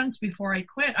about 3 months before I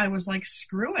quit, I was like,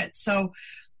 screw it. So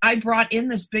I brought in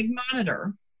this big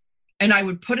monitor. And I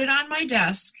would put it on my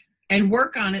desk and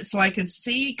work on it so I could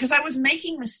see, because I was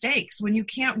making mistakes when you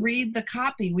can't read the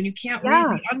copy, when you can't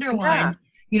read the underline.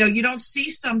 You don't see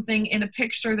something in a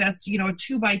picture that's, a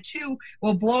 2x2,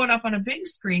 well, blow it up on a big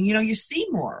screen. You see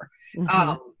more.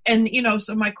 And,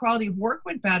 so my quality of work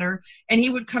went better. And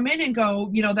he would come in and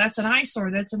go, that's an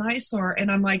eyesore. That's an eyesore. And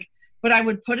I'm like, but I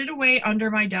would put it away under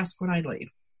my desk when I'd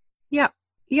leave. Yep.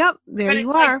 There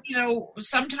you are. Like,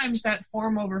 sometimes that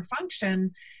form over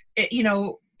function,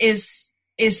 is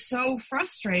is so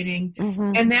frustrating.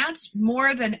 Mm-hmm. And that's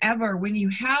more than ever when you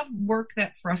have work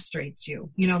that frustrates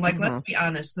you. Like, Mm-hmm. let's be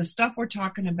honest, the stuff we're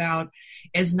talking about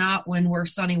is not when we're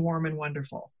sunny, warm, and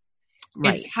wonderful.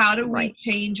 Right. It's how do Right.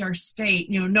 we change our state?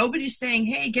 Nobody's saying,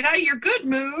 hey, get out of your good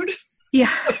mood.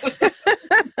 Yeah.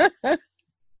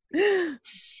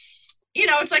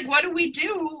 It's like, what do we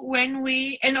do when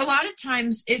and a lot of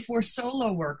times if we're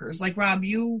solo workers, like Rob,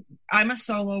 I'm a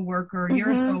solo worker,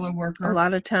 you're a solo worker. A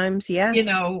lot of times, yes.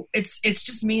 It's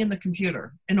just me and the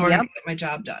computer in order to get my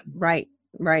job done. Right.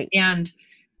 And,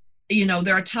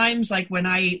 there are times like when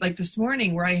like this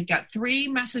morning where I got 3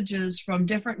 messages from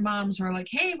different moms who are like,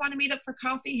 hey, want to meet up for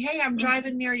coffee? Hey, I'm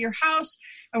driving near your house.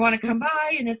 I want to come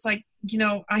by. And it's like,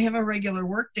 I have a regular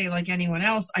work day like anyone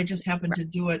else. I just happen to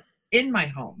do it in my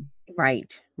home.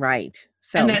 Right.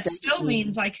 So, and that still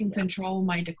means I can control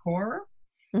my decor,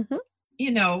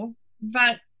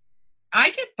 but I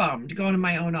get bummed going to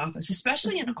my own office,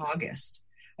 especially in August.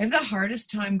 I have the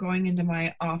hardest time going into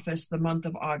my office the month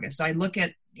of August. I look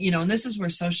at, and this is where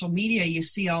social media, you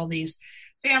see all these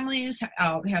families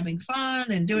out having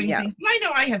fun and doing things. And I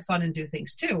know I have fun and do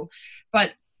things too,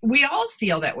 but we all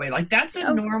feel that way. Like that's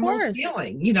a normal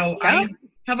feeling. I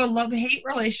have a love-hate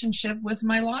relationship with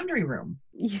my laundry room.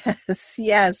 Yes. Because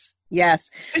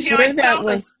I put all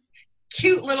those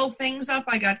cute little things up.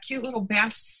 I got cute little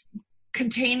bath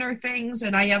container things,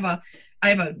 and I have a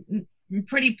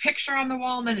pretty picture on the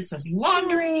wall, and then it says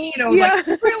laundry. Like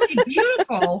really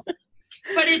beautiful.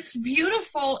 But it's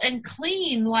beautiful and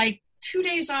clean like 2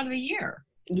 days out of the year.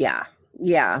 Yeah.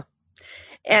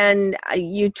 And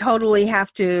you totally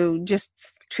have to just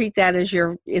treat that as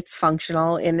it's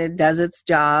functional and it does its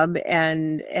job.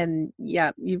 And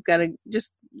you've got to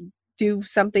just do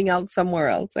something else somewhere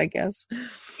else, I guess.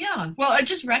 Yeah. Well, I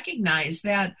just recognize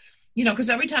that, because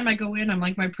every time I go in, I'm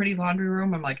like my pretty laundry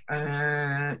room. I'm like,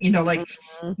 like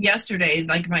yesterday,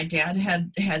 like my dad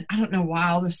had, I don't know why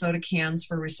all the soda cans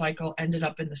for recycle ended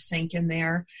up in the sink in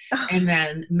there. And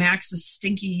then Max's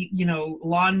stinky,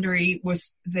 laundry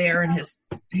was there and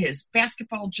his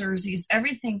basketball jerseys,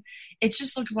 everything. It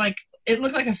just looked like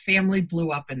a family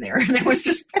blew up in there. And there was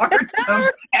just parts of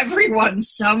everyone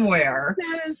somewhere.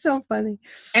 That is so funny.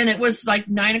 And it was like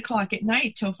 9:00 at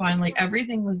night till finally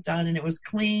everything was done and it was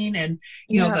clean. And,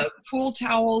 the pool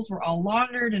towels were all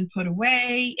laundered and put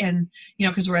away. And,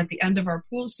 because we're at the end of our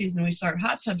pool season, we start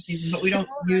hot tub season, but we don't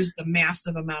use the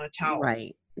massive amount of towels.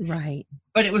 Right.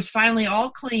 But it was finally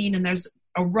all clean. And there's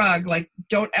a rug, like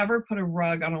don't ever put a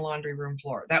rug on a laundry room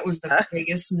floor. That was the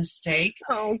biggest mistake.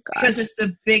 Oh God. Because it's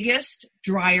the biggest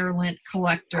dryer lint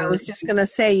collector. I was just going to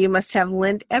say, you must have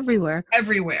lint everywhere.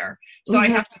 So I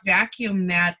have to vacuum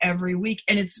that every week.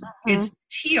 And it's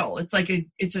teal. It's like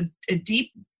it's a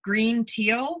deep green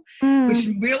teal, which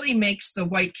really makes the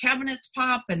white cabinets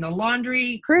pop and the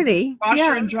laundry pretty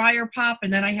washer and dryer pop.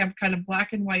 And then I have kind of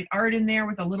black and white art in there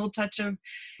with a little touch of,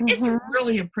 it's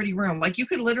really a pretty room. Like you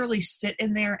could literally sit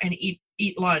in there and eat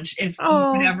lunch if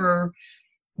you could ever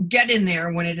get in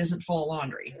there when it isn't full of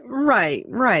laundry. Right.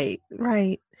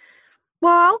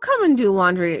 Well, I'll come and do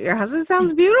laundry at your house. It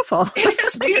sounds beautiful. It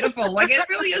is beautiful. Like it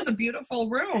really is a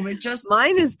beautiful room.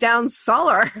 Mine is down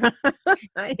cellar.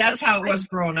 That's how it was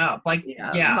growing up. Like,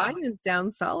 mine is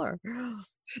down cellar.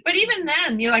 But even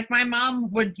then, like my mom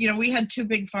would, we had 2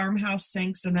 big farmhouse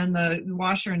sinks and then the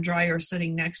washer and dryer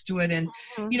sitting next to it. And,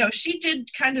 she did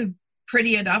kind of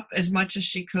pretty it up as much as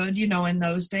she could, in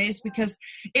those days, because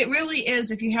it really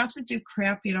is, if you have to do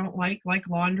crap you don't like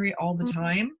laundry all the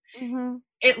time,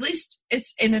 at least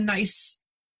it's in a nice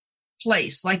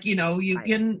place. Like, you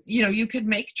can, you could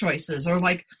make choices, or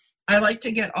like, I like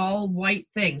to get all white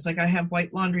things. Like I have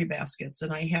white laundry baskets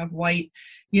and I have white,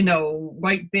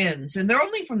 white bins, and they're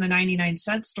only from the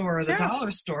 99-cent store or the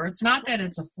dollar store. It's not that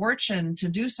it's a fortune to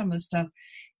do some of the stuff.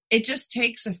 It just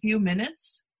takes a few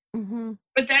minutes.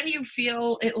 But then you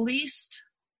feel, at least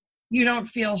you don't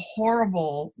feel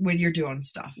horrible when you're doing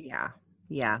stuff. Yeah,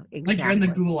 exactly. Like you're in the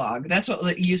gulag. That's what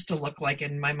it used to look like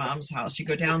in my mom's house. You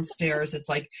go downstairs, it's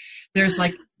like there's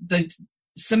like the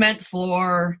cement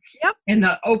floor and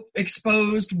the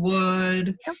exposed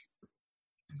wood.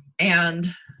 And,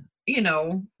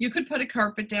 you could put a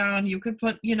carpet down. You could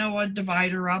put, a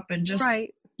divider up and just,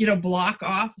 block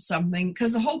off something.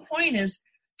 Because the whole point is,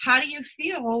 how do you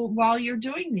feel while you're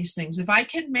doing these things? If I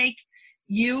can make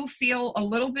you feel a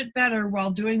little bit better while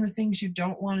doing the things you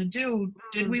don't want to do,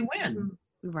 did we win?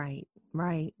 Right.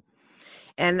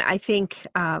 And I think,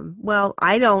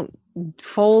 I don't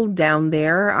fold down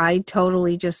there. I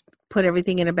totally just put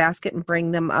everything in a basket and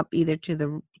bring them up either to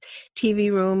the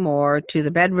TV room or to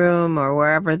the bedroom or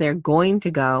wherever they're going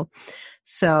to go.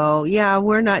 So yeah,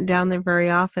 we're not down there very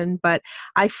often, but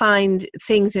I find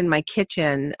things in my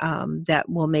kitchen that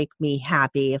will make me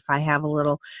happy if I have a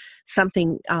little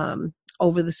something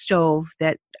over the stove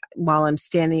that while I'm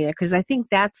standing there, because I think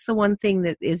that's the one thing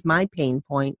that is my pain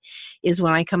point is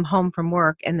when I come home from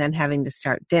work and then having to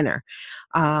start dinner,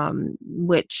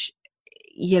 which,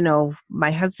 you know, my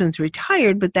husband's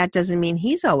retired, but that doesn't mean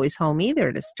he's always home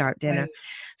either to start dinner. Right.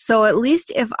 So at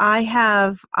least if I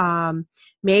have,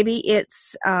 maybe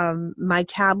it's my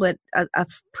tablet, a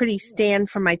pretty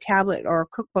stand for my tablet or a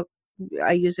cookbook.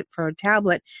 I use it for a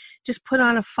tablet. Just put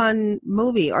on a fun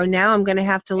movie. Or now I'm going to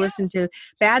have to listen to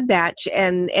Bad Batch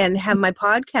and have my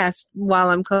podcast while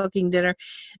I'm cooking dinner.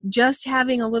 Just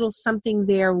having a little something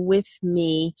there with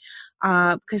me,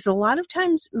 because a lot of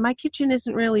times my kitchen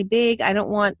isn't really big. I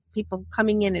don't want people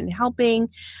coming in and helping.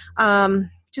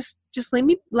 Just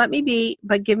let me be,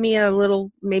 but give me a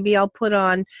little. Maybe I'll put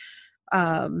on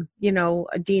you know,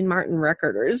 a Dean Martin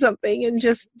record or something, and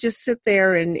just sit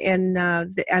there and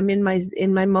I'm in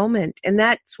my moment, and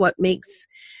that's what makes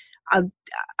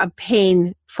a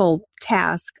painful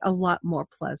task a lot more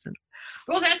pleasant.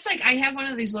 Well, that's like, I have one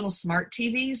of these little smart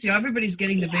TVs. You know, everybody's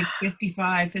getting the big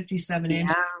 55, 57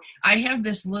 inch. I have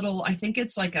this little, I think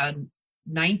it's like a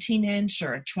 19 inch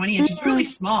or a 20 inch. It's really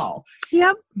small.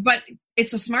 Yep. But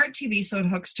it's a smart TV, so it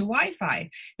hooks to Wi-Fi.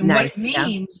 And Nice, what it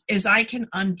means is I can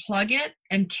unplug it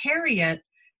and carry it.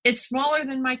 It's smaller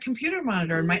than my computer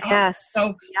monitor in my office.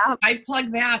 So I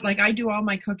plug that, like I do all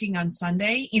my cooking on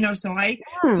Sunday, you know, so I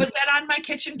put that on my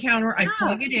kitchen counter. I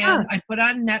plug it in. I put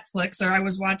on Netflix, or I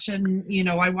was watching, you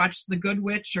know, I watched The Good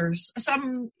Witch or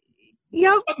some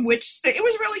witch thing. It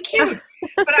was really cute.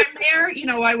 But I'm there, you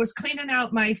know, I was cleaning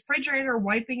out my refrigerator,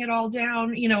 wiping it all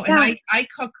down, you know, and I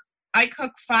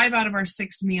cook 5 out of our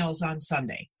 6 meals on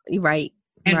Sunday. Right.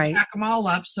 And pack them all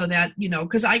up so that, you know,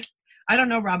 because I don't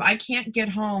know, Rob, I can't get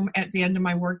home at the end of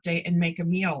my workday and make a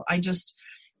meal. I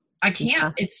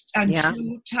can't. I'm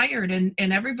too tired, and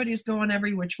everybody's going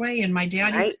every which way. And my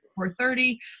dad eats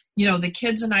 4:30. You know, the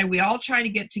kids and I, we all try to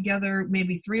get together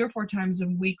maybe 3 or 4 times a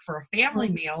week for a family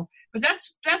meal, but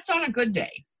that's on a good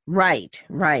day. Right.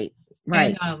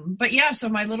 And, but yeah, so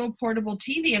my little portable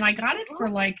TV, and I got it for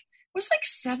like, it was like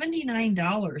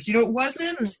 $79. You know,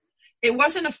 it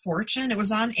wasn't a fortune. It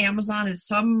was on Amazon. It's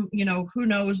some, you know, who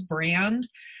knows brand,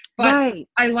 but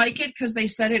I like it because they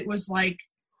said it was like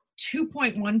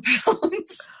 2.1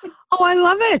 pounds. Oh, I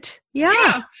love it.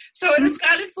 Yeah. So it's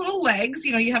got its little legs,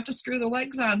 you know, you have to screw the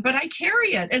legs on, but I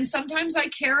carry it. And sometimes I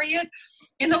carry it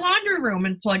in the laundry room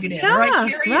and plug it in, or I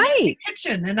carry it in the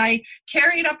kitchen, and I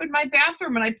carry it up in my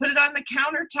bathroom, and I put it on the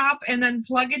countertop and then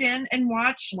plug it in and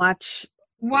watch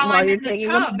while I'm in the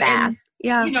tub. And,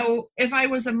 you know, if I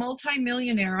was a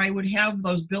multimillionaire, I would have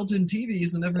those built-in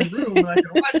TVs in every room and I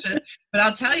could watch it. But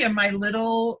I'll tell you, and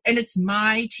it's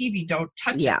my TV, don't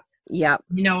touch it. You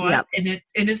know, and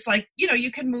it's like, you know,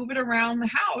 you can move it around the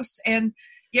house, and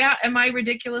am I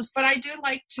ridiculous? But I do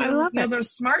like to, you know,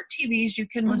 those smart TVs, you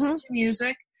can listen to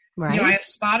music. You know, I have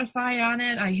Spotify on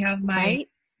it. I have my,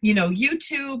 you know,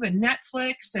 YouTube and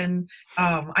Netflix, and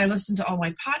I listen to all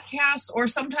my podcasts, or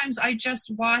sometimes I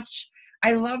just watch.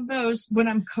 I love those when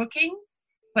I'm cooking.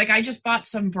 Like I just bought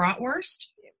some bratwurst.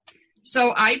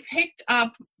 So I picked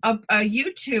up a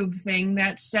YouTube thing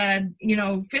that said, you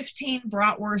know, 15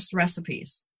 bratwurst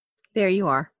recipes. There you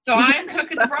are. So I'm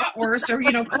cooking the bratwurst, or,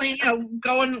 you know, clean, you know,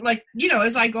 going like, you know,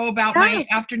 as I go about my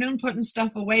afternoon, putting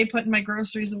stuff away, putting my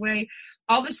groceries away,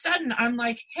 all of a sudden I'm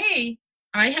like, hey,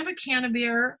 I have a can of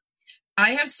beer.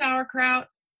 I have sauerkraut.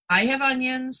 I have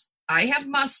onions. I have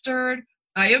mustard.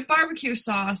 I have barbecue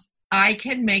sauce. I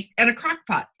can make, and a crock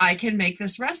pot, I can make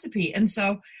this recipe. And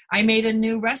so I made a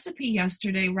new recipe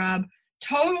yesterday, Rob,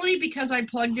 totally because I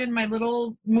plugged in my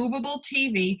little movable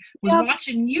TV, was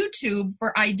watching YouTube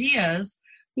for ideas.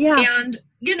 And,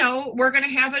 you know, we're going to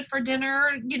have it for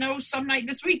dinner, you know, some night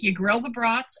this week. You grill the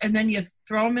brats, and then you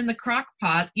throw them in the crock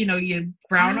pot. You know, you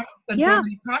brown them and throw them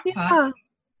in the crock pot.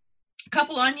 A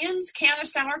couple onions, can of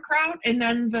sauerkraut, and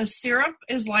then the syrup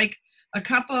is like a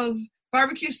cup of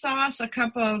barbecue sauce, a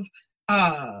cup of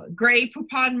gray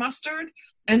Poupon mustard,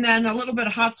 and then a little bit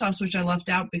of hot sauce, which I left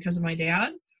out because of my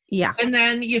dad. And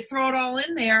then you throw it all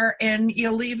in there, and you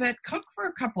leave it cook for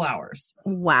a couple hours.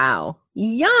 Wow.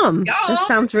 Yum. That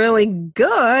sounds really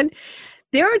good.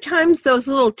 There are times those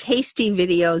little tasty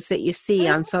videos that you see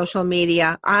on social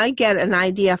media, I get an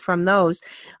idea from those.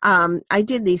 I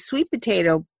did these sweet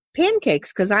potato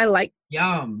pancakes because I like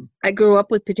I grew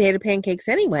up with potato pancakes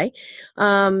anyway,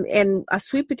 and a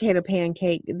sweet potato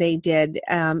pancake they did,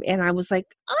 and I was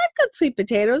like, I've got sweet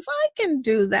potatoes, I can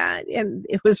do that, and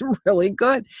it was really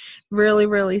good, really,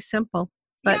 really simple.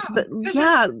 But, Yeah, but because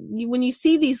yeah, when you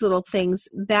see these little things,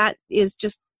 that is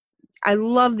just, I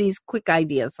love these quick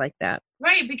ideas like that.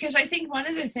 right, because I think one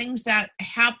of the things that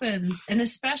happens, and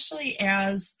especially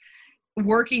as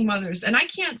working mothers, and I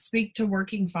can't speak to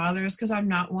working fathers because I'm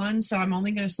not one, so I'm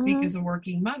only going to speak as a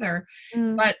working mother.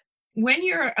 Mm-hmm. But when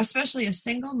you're especially a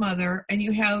single mother and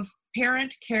you have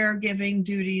parent caregiving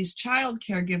duties, child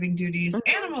caregiving duties,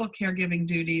 animal caregiving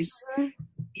duties,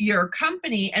 your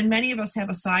company, and many of us have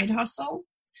a side hustle,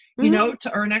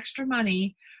 to earn extra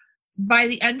money. By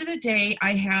the end of the day,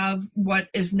 I have what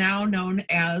is now known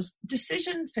as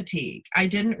decision fatigue. I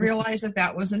didn't realize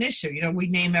that was an issue. We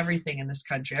name everything in this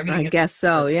country. Everything I guess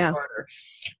so, yeah. disorder.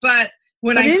 But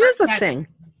when But I it heard is a that, thing.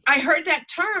 I heard that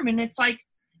term, and it's like,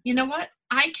 you know what?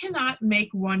 I cannot make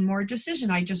one more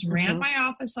decision. I just ran my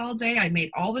office all day. I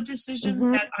made all the decisions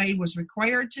that I was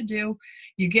required to do.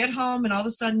 You get home and all of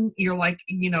a sudden you're like,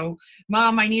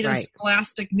 Mom, I need a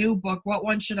Scholastic new book. What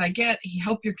one should I get?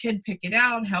 Help your kid pick it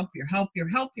out. Help your.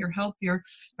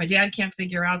 My dad can't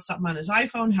figure out something on his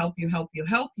iPhone. Help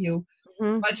you.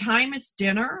 By the time it's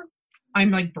dinner,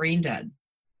 I'm like brain dead.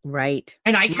 Right.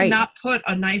 And I cannot put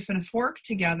a knife and a fork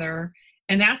together.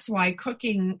 And that's why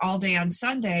cooking all day on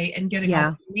Sunday and getting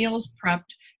all the meals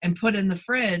prepped and put in the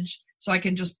fridge so I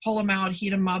can just pull them out,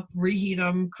 heat them up, reheat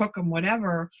them, cook them,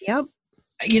 whatever. Yep.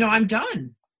 I'm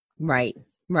done. Right.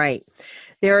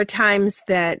 There are times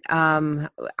that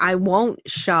I won't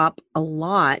shop a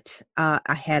lot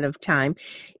ahead of time.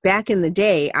 Back in the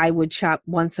day, I would shop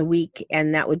once a week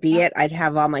and that would be it. I'd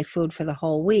have all my food for the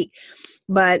whole week.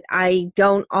 But I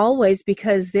don't always,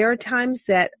 because there are times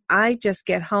that I just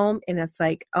get home and it's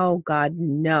like, oh God,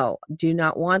 no, do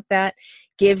not want that.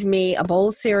 Give me a bowl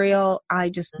of cereal. I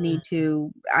just need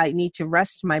to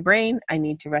rest my brain. I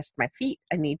need to rest my feet.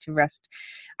 I need to rest.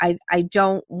 I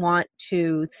don't want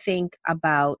to think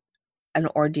about an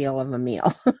ordeal of a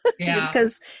meal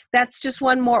because that's just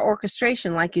one more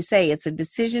orchestration. Like you say, it's a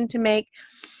decision to make.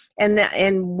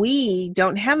 And we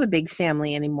don't have a big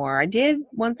family anymore. I did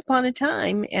once upon a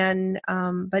time, and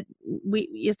but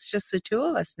it's just the two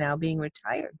of us now being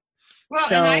retired. Well,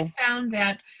 and I found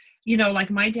that,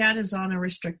 like my dad is on a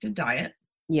restricted diet.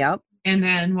 Yep. And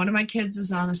then one of my kids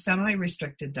is on a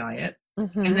semi-restricted diet.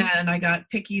 And then I got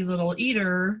picky little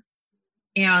eater.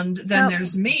 And then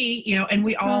there's me, and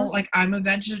we all, like, I'm a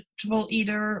vegetable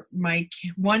eater. My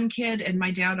one kid and my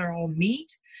dad are all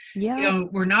meat. Yeah.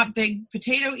 We're not big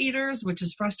potato eaters, which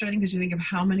is frustrating because you think of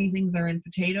how many things are in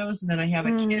potatoes. And then I have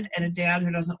a kid and a dad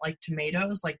who doesn't like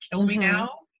tomatoes. Like, kill me now,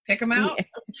 pick them out.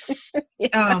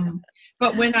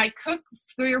 But when I cook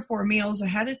 3 or 4 meals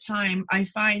ahead of time, I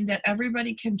find that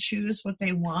everybody can choose what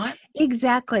they want.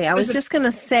 Exactly. I was just going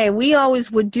to say, we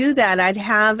always would do that. I'd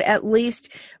have at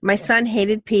least, my son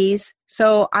hated peas,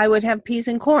 so I would have peas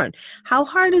and corn. How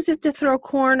hard is it to throw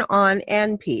corn on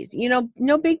and peas?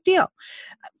 No big deal.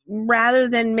 Rather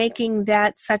than making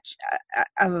that such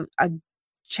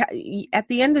at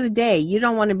the end of the day, you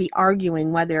don't want to be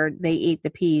arguing whether they eat the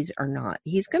peas or not.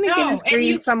 He's going to get his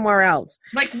greens somewhere else.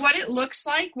 Like what it looks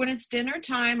like when it's dinner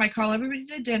time, I call everybody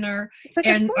to dinner like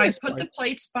and I put the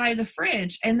plates by the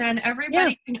fridge and then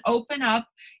everybody can open up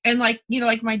and like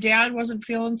my dad wasn't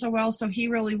feeling so well. So he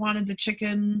really wanted the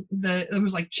chicken. It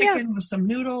was like chicken with some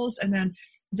noodles. And then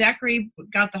Zachary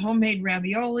got the homemade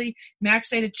ravioli.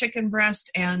 Max ate a chicken breast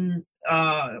and,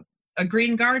 a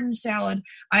green garden salad.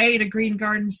 I ate a green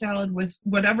garden salad with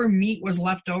whatever meat was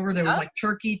left over. There was like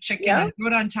turkey, chicken, and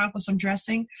put it on top with some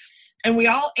dressing. And we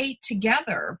all ate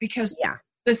together because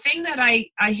the thing that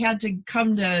I had to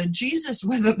come to Jesus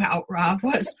with about, Rob,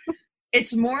 was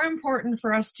it's more important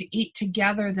for us to eat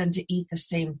together than to eat the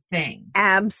same thing.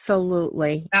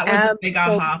 Absolutely. That was a big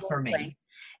aha for me.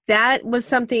 That was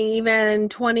something even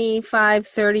 25,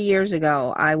 30 years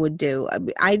ago I would do.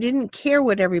 I didn't care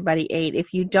what everybody ate.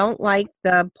 If you don't like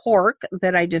the pork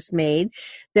that I just made,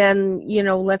 then,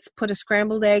 let's put a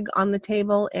scrambled egg on the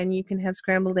table and you can have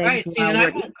scrambled eggs. Right. See, and I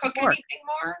won't cook anything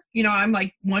more. I'm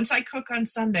like, once I cook on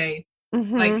Sunday,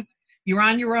 like you're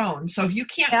on your own. So if you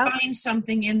can't find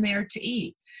something in there to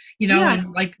eat,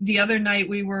 and like the other night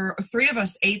 3 of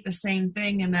us ate the same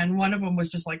thing. And then one of them was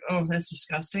just like, oh, that's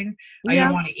disgusting. I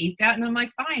don't want to eat that. And I'm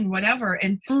like, fine, whatever.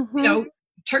 And,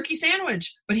 turkey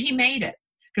sandwich, but he made it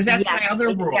because that's my other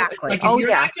rule. It's like, if you're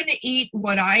not going to eat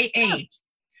what I ate,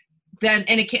 then,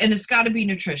 and it's got to be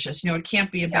nutritious. It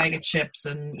can't be a bag of chips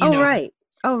and, right.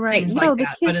 things like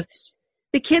that. But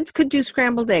the kids could do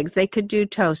scrambled eggs. They could do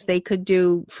toast. They could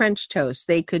do French toast.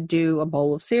 They could do a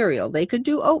bowl of cereal. They could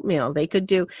do oatmeal. They could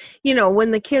do,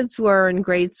 when the kids were in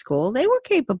grade school, they were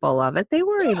capable of it. They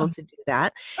were able to do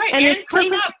that. Right. And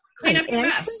clean up. clean up your And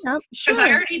mess. clean up, Because sure.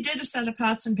 I already did a set of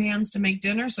pots and pans to make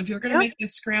dinner. So if you're going to make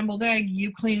this scrambled egg,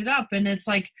 you clean it up. And it's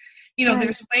like,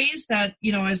 there's ways that,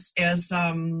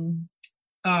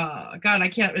 God, I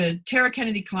can't. Tara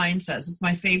Kennedy Klein says, it's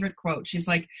my favorite quote. She's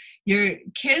like, your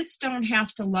kids don't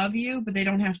have to love you, but they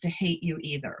don't have to hate you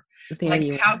either.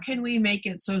 How can we make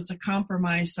it so it's a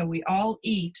compromise so we all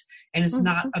eat and it's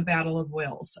not a battle of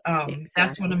wills? Exactly.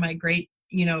 That's one of my great,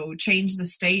 change the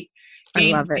state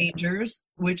game changers,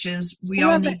 which is we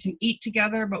all need to eat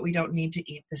together, but we don't need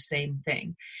to eat the same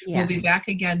thing. Yes. We'll be back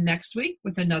again next week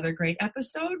with another great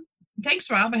episode.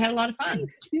 Thanks, Rob. I had a lot of fun.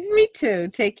 Thanks. Me too.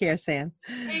 Take care, Sam.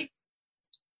 Hey.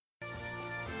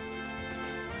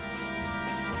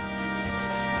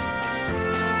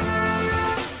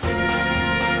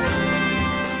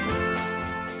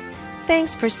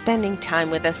 Thanks for spending time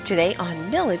with us today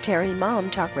on Military Mom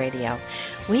Talk Radio.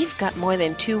 We've got more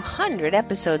than 200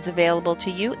 episodes available to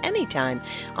you anytime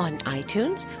on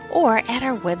iTunes or at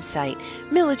our website,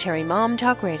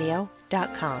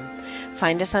 militarymomtalkradio.com.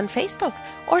 Find us on Facebook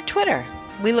or Twitter.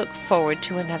 We look forward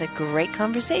to another great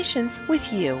conversation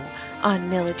with you on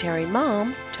Military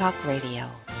Mom Talk Radio.